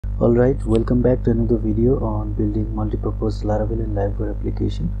Alright, welcome back to another video on building multi-purpose Laravel and Livewire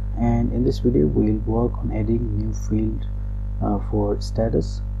application. And in this video we will work on adding new field for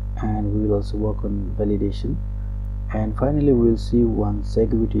status, and we will also work on validation, and finally we will see one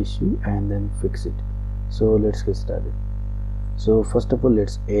security issue and then fix it. So let's get started. So first of all,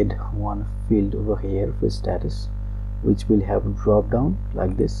 let's add one field over here for status, which will have a drop down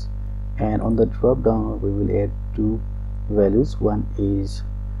like this, and on the drop down we will add two values. One is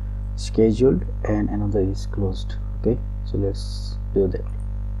scheduled and another is closed. Okay, so let's do that.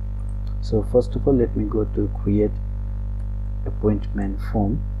 So first of all, let me go to create appointment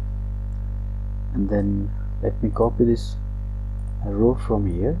form, and then let me copy this row from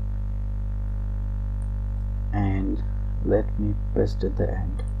here and let me paste at the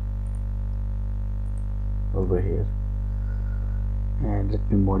end over here, and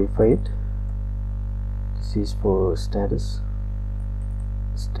let me modify it. This is for status,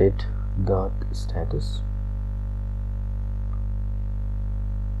 state dot status,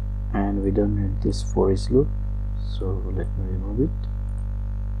 and we don't need this for each loop, so let me remove it.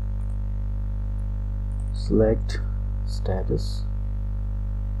 Select status,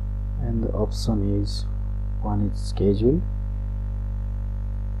 and the option is one is scheduled,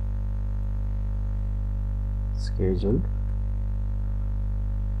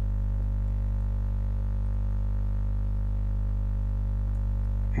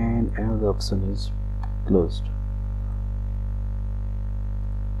 and another option is closed.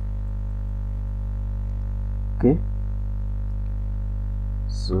 Okay,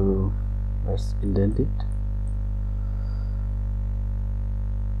 so let's indent it.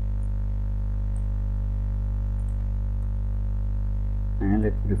 And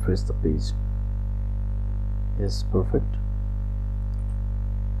let me refresh the page. Yes, perfect.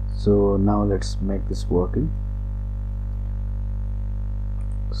 So now let's make this working.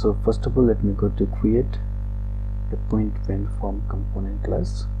 So first of all, let me go to create appointment form component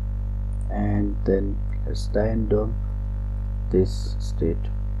class, and then let's drag and dump this state.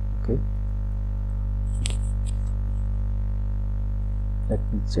 Okay, let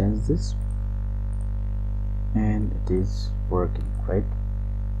me change this, and it is working, right?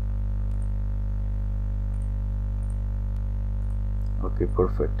 Okay,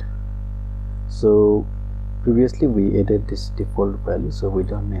 perfect. So previously we added this default value, so we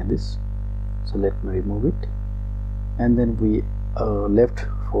don't need this, so let me remove it. And then we left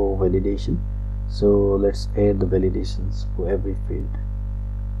for validation, so let's add the validations for every field.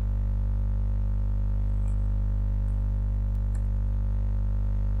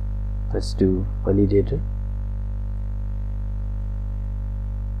 Let's do validator.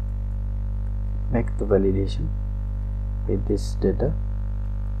 Make the validation with this data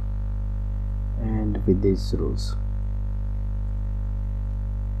and with these rules.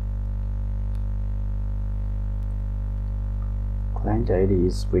 Client ID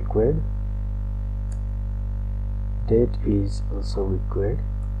is required, date is also required,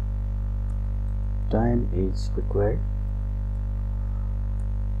 time is required,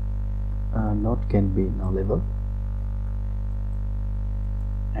 not can be nullable,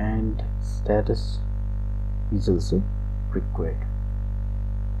 and status is also required.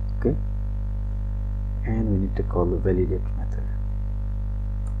 Okay, and we need to call the validate method,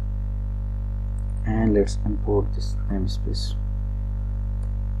 and let's import this namespace.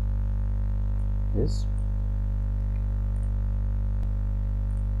 Yes,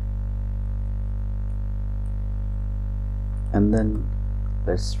 and then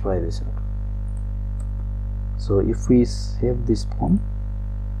let's try this out. So if we save this form,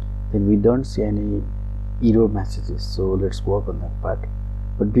 then we don't see any error messages, so let's work on that part.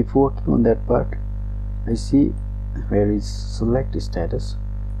 But before working on that part, I see where is select status.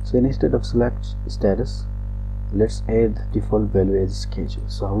 So instead of select status, let's add default value as schedule.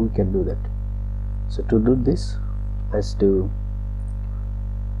 So how we can do that? So to do this, let's do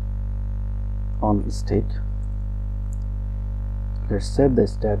on state. Let's set the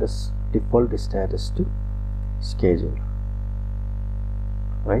status, default status to schedule,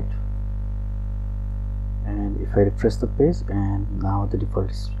 right? And if I refresh the page, and now the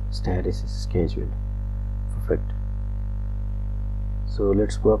default status is scheduled. Perfect. So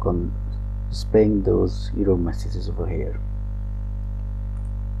let's work on displaying those error messages over here.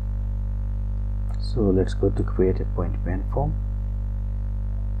 So let's go to create appointment form.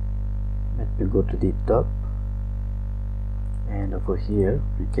 Let me go to the top, and over here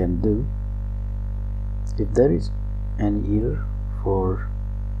we can do, if there is an error for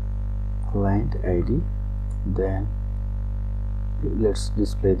client ID, then let's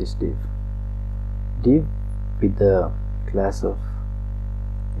display this div with the class of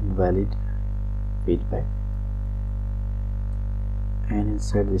invalid feedback, and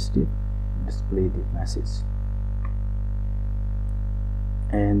inside this div display the message.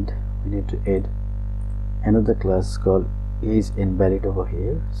 And we need to add another class called is invalid over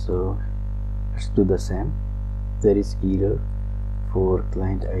here, so let's do the same. There is error for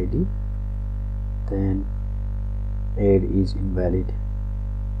client ID, then add is invalid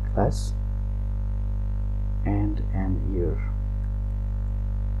class and an error.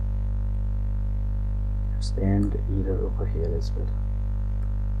 Let's end error over here as well,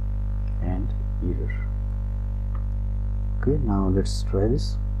 and error. Okay, now let's try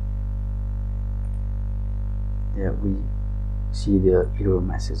this. Yeah, we see the error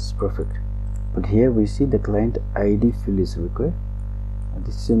message, perfect. But here we see the client ID field is required.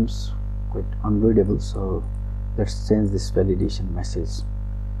 This seems quite unreadable, so let's change this validation message.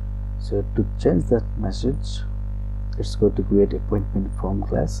 So to change that message, let's go to create appointment form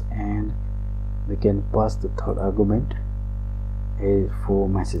class, and we can pass the third argument for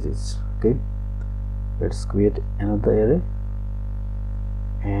messages. Okay, let's create another array,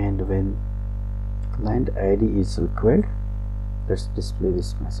 and when client ID is required, let's display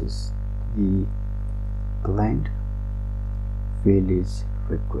this message: the client field is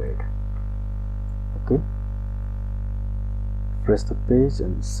required. Okay, press the page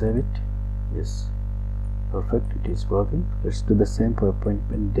and save it. Yes, perfect, it is working. Let's do the same for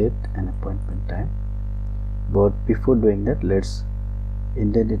appointment date and appointment time, but before doing that, let's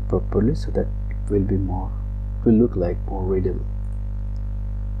indent it properly so that it will look like more readable.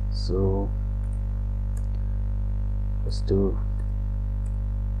 So let's do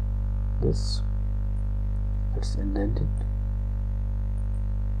this. Let's indent it.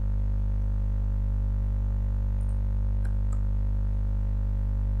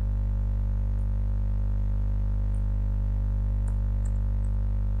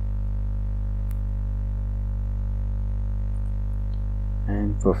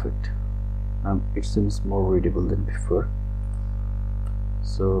 And perfect. It seems more readable than before.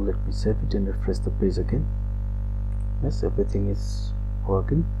 So let me save it and refresh the page again. Yes, everything is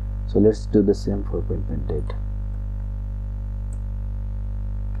working. So let's do the same for appointment date.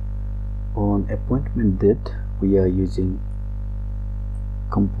 On appointment date, we are using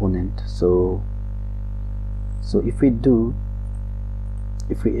component. So if we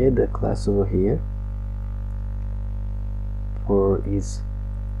add a class over here for is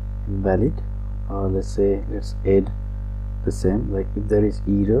invalid, or let's add the same, like if there is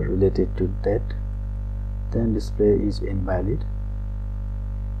error related to that, then display is invalid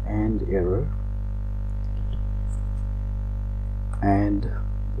and error. And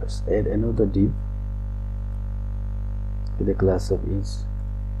let's add another div with a class of is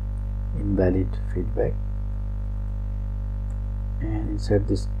invalid feedback, and inside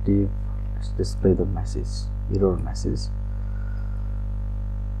this div let's display the message, error message,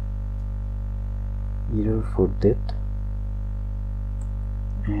 error for date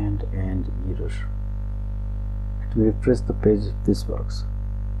and error. Let me refresh the page if this works,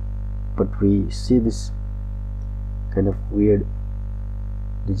 but we see this kind of weird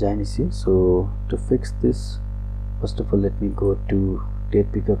design is here. So to fix this, first of all, let me go to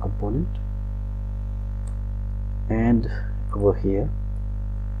date picker component, and over here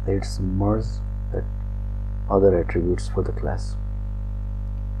let's merge that other attributes for the class.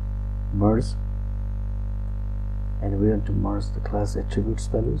 Merge, and we want to merge the class attributes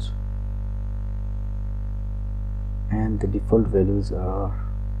values, and the default values are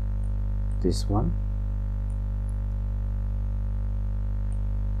this one.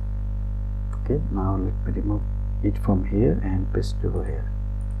 Okay, now let me remove it from here and paste it over here.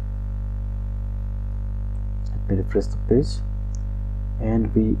 Let me refresh the page,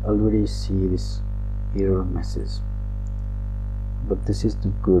 and we already see this error message, but this is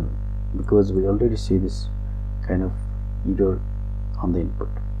not good because we already see this kind of error on the input.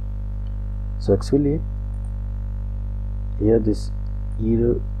 So actually here this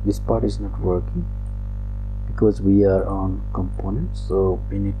part is not working because we are on components, so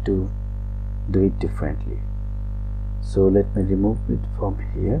we need to do it differently. So let me remove it from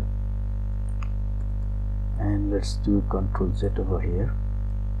here, and let's do Ctrl Z over here,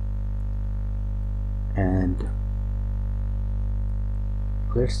 and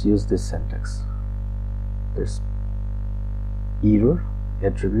let's use this syntax. There's error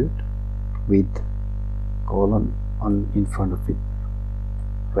attribute with colon on in front of it,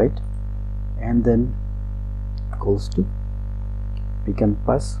 right? And then equals to, we can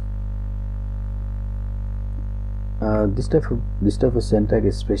pass this type of syntax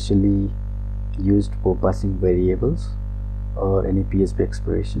is especially used for passing variables. or any PHP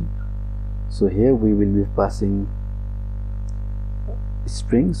expression. So here we will be passing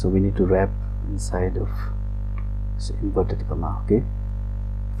string, so we need to wrap inside of inverted comma. Okay,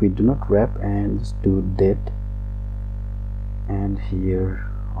 if we do not wrap and just do date, and here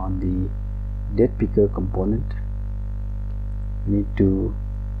on the date picker component we need to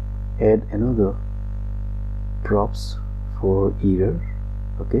add another props for error.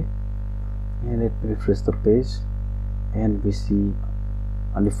 Okay, and let me refresh the page, and we see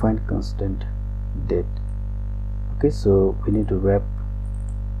undefined constant date. Okay, so we need to wrap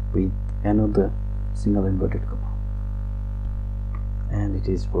with another single inverted comma, and it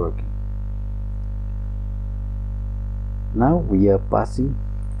is working. Now we are passing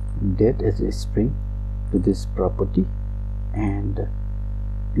date as a string to this property, and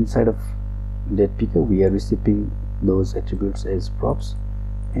inside of date picker we are receiving those attributes as props,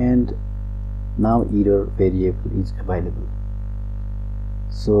 and now error variable is available.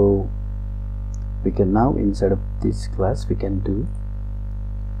 So we can now, inside of this class, we can do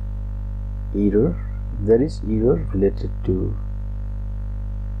error. If there is error related to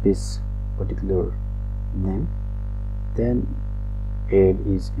this particular name, then add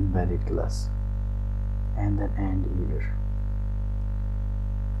is invalid class, and then end error.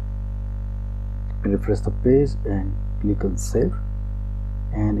 Refresh the page and click on save,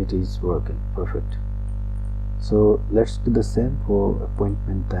 and it is working perfect. So let's do the same for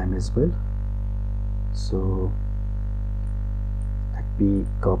appointment time as well. So let me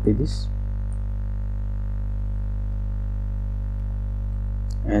copy this,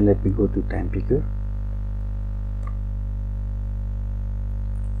 and let me go to time picker.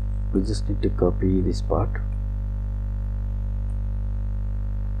 We just need to copy this part.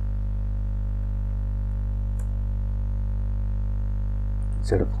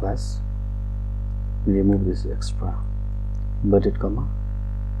 Inside of class, remove this extra inverted comma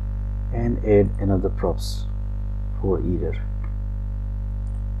and add another props for error.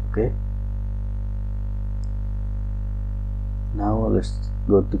 Okay, now let's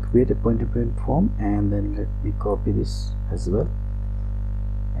go to create appointment form, and then let me copy this as well,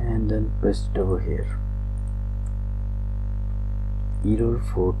 and then paste it over here. Error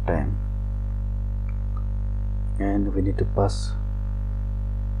for time, and we need to pass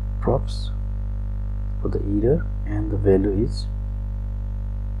props for the error, and the value is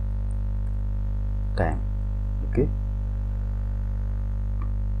time. Okay,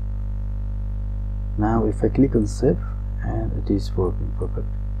 now if I click on save, and it is working perfect.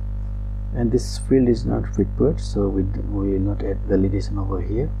 And this field is not required, so we will not add validation over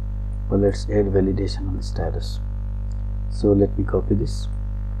here, but let's add validation on the status. So let me copy this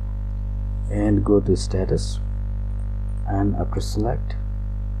and go to status, and after select,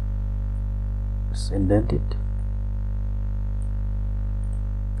 just indent it.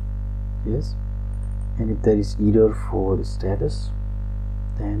 Yes, and if there is error for the status,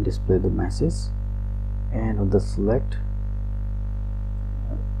 then display the message, and on the select,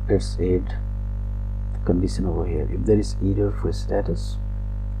 let's add the condition over here. If there is error for status,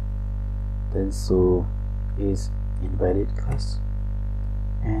 then so is invalid class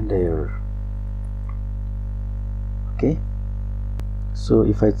and error. Okay, so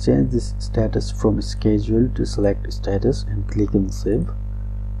if I change this status from schedule to select status and click on save,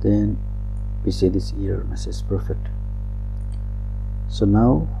 then we see this error message. Perfect. So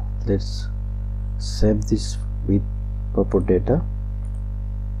now let's save this with proper data,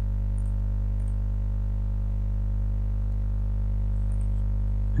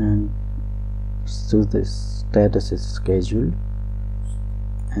 and choose this status as scheduled.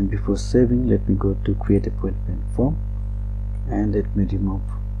 And before saving, let me go to create appointment form, and let me remove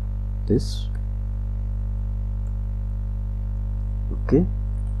this. Okay,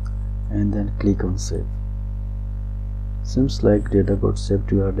 and then click on save. Seems like data got saved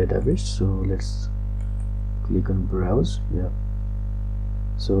to our database, so let's click on browse. Yeah,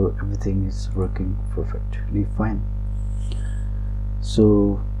 so everything is working perfectly fine.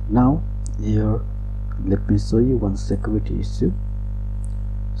 So now here, let me show you one security issue.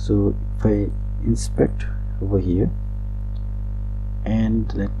 So if I inspect over here,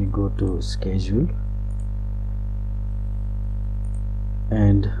 and let me go to schedule,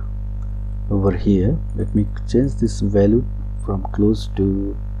 and over here let me change this value from close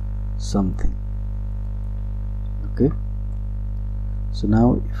to something. Okay, so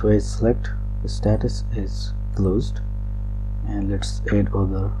now if I select the status is closed, and let's add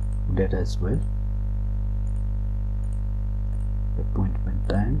other data as well. Appointment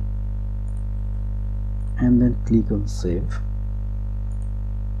time, and then click on save.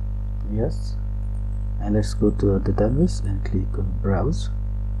 Yes, and let's go to our database and click on browse,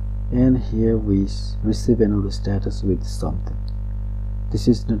 and here we receive another status with something. This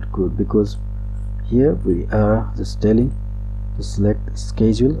is not good because here we are just telling to select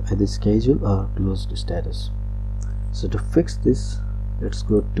schedule, either schedule or closed status. So to fix this, let's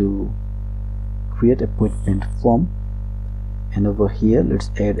go to create appointment form, and over here let's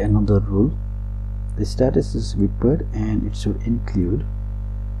add another rule. The status is required and it should include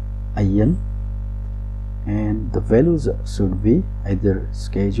IN, and the values should be either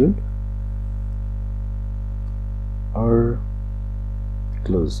scheduled or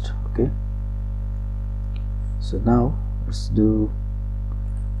closed. Okay, so now let's do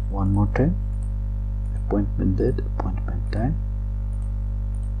one more time. Appointment date, appointment time,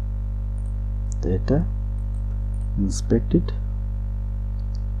 data, inspect it,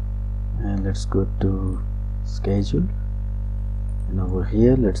 and let's go to schedule, and over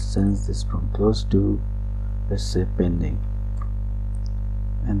here let's change this from closed to, let's say, pending,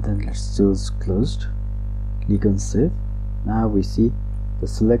 and then let's choose closed. Click on save. Now we see the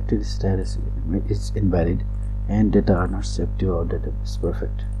selected status is invalid and data are not saved to our database.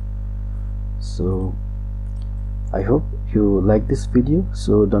 Perfect. So I hope you like this video,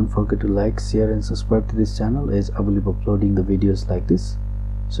 so don't forget to like, share and subscribe to this channel, as I will be uploading the videos like this.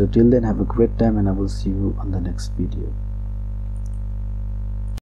 So till then, have a great time and I will see you on the next video.